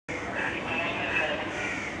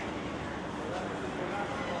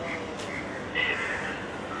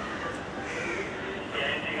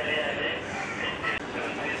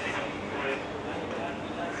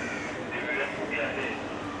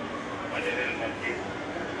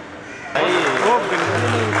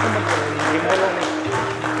It's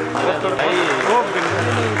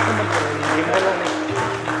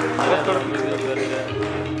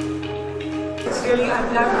really, I've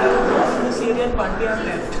lived in this area and one day I've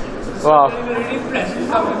left. Wow. It's really pleasant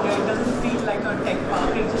coming here. It doesn't feel like a tech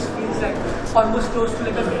park, it just feels like almost close to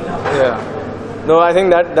like a greenhouse. Yeah. No, I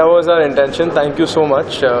think that was our intention. Thank you so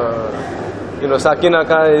much. You know,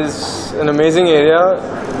 Sakinaka is an amazing area.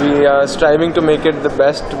 We are striving to make it the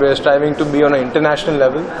best. We are striving to be on an international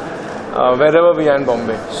level wherever we are in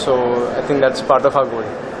Bombay. So I think that's part of our goal.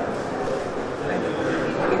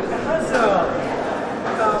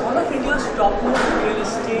 One of India's topmost real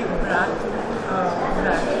estate brand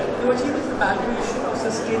to achieve the valuation of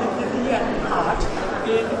sustainability and art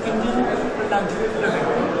in Indian luxury living.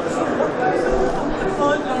 So what kind of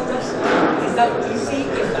preferred business is that easy?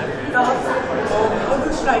 Is that tough? How do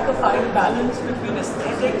you strike a fine balance between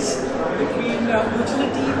aesthetics, between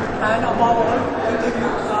utility, and above all,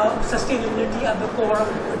 sustainability at the core of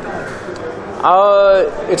it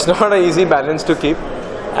all? It's not an easy balance to keep.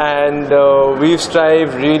 And we've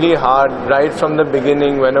strived really hard right from the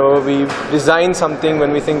beginning. Whenever we design something,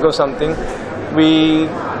 when we think of something, we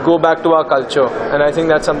go back to our culture, and I think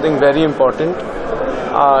that's something very important.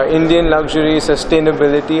 Indian luxury,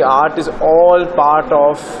 sustainability, art is all part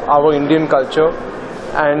of our Indian culture,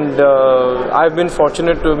 and I've been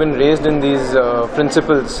fortunate to have been raised in these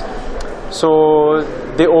principles. So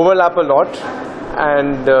they overlap a lot,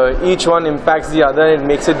 and each one impacts the other, and it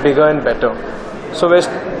makes it bigger and better. So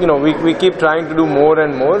we keep trying to do more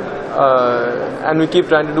and more, and we keep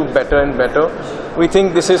trying to do better and better. We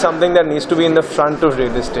think this is something that needs to be in the front of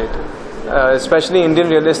real estate. Especially Indian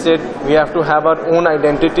real estate, we have to have our own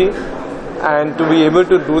identity, and to be able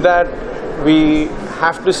to do that, we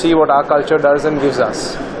have to see what our culture does and gives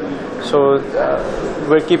us. So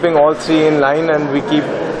we're keeping all three in line, and we keep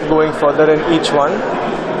going further in each one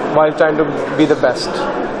while trying to be the best.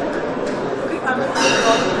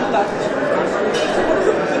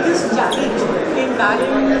 Challenge in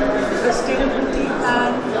marrying sustainability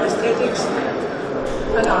and aesthetics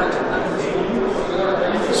and art?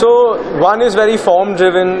 So one is very form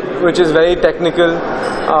driven, which is very technical.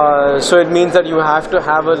 So it means that you have to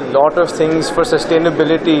have a lot of things for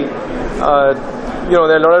sustainability. There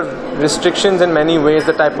are a lot of restrictions in many ways.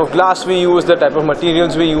 The type of glass we use, the type of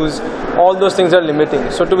materials we use, all those things are limiting.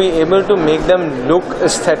 So to be able to make them look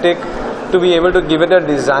aesthetic, to be able to give it a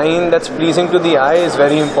design that's pleasing to the eye is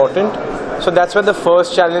very important. So that's where the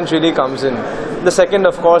first challenge really comes in. The second,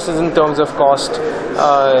 of course, is in terms of cost.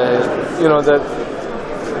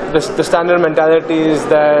 The standard mentality is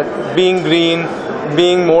that being green,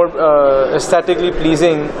 being more aesthetically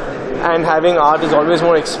pleasing, and having art is always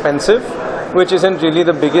more expensive, which isn't really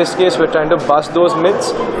the biggest case. We're trying to bust those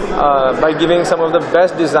myths by giving some of the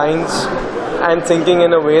best designs and thinking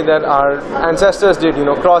in a way that our ancestors did,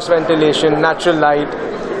 cross ventilation, natural light,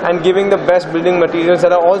 and giving the best building materials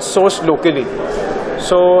that are all sourced locally.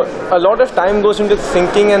 So a lot of time goes into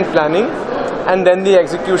thinking and planning, and then the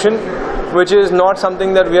execution, which is not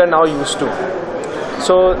something that we are now used to.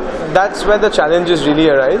 So that's where the challenges really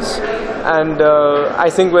arise, and I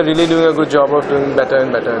think we're really doing a good job of doing better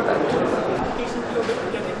and better at that.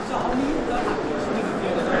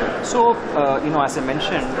 So, as I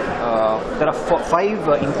mentioned, there are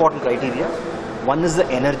five important criteria. One is the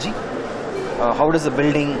energy. How does the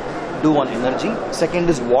building do on energy? Second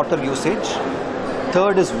is water usage.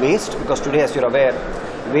 Third is waste, because today, as you're aware,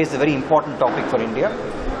 waste is a very important topic for India.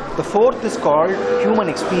 The fourth is called human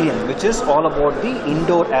experience, which is all about the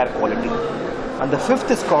indoor air quality. And the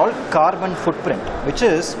fifth is called carbon footprint, which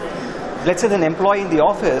is, let's say, an employee in the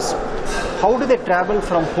office, how do they travel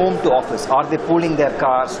from home to office? Are they pooling their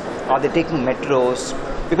cars? Are they taking metros?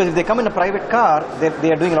 Because if they come in a private car,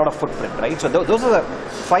 they are doing a lot of footprint, right? So those are the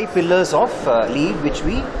 5 pillars of LEED which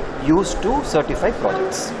we use to certify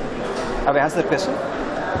projects. Have I answered the question?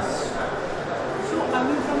 So, I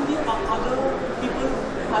mean, from the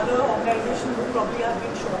other organizations who probably have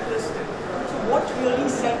been shortlisted, so what really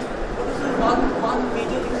what is the one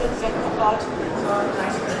major thing that set apart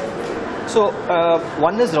Raiaskaran? So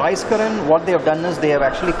one is Raiaskaran. What they have done is they have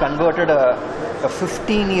actually converted a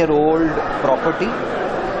 15-year-old property,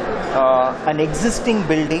 an existing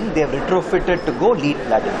building. They have retrofitted to go LEED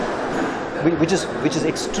Platinum, which is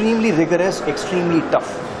extremely rigorous, extremely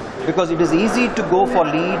tough, because it is easy to go for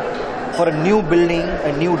LEED for a new building,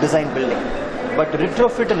 a new design building, but to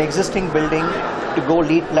retrofit an existing building to go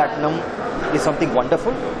LEED Platinum is something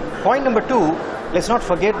wonderful. Point number 2, let's not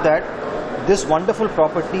forget that this wonderful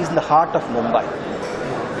property is in the heart of Mumbai,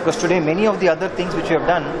 because today many of the other things which we have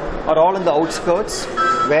done are all in the outskirts,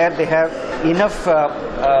 where they have enough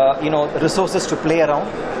resources to play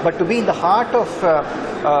around, but to be in the heart of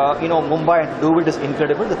Mumbai and do it is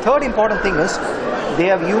incredible. The third important thing is they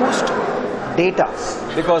have used data,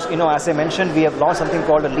 because as I mentioned, we have launched something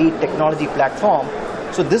called a LEED technology platform.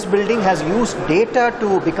 So this building has used data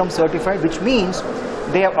to become certified, which means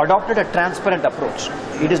they have adopted a transparent approach.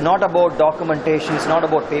 It is not about documentation, it's not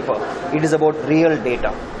about paper, it is about real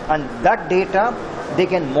data, and that data they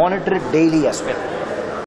can monitor it daily as well.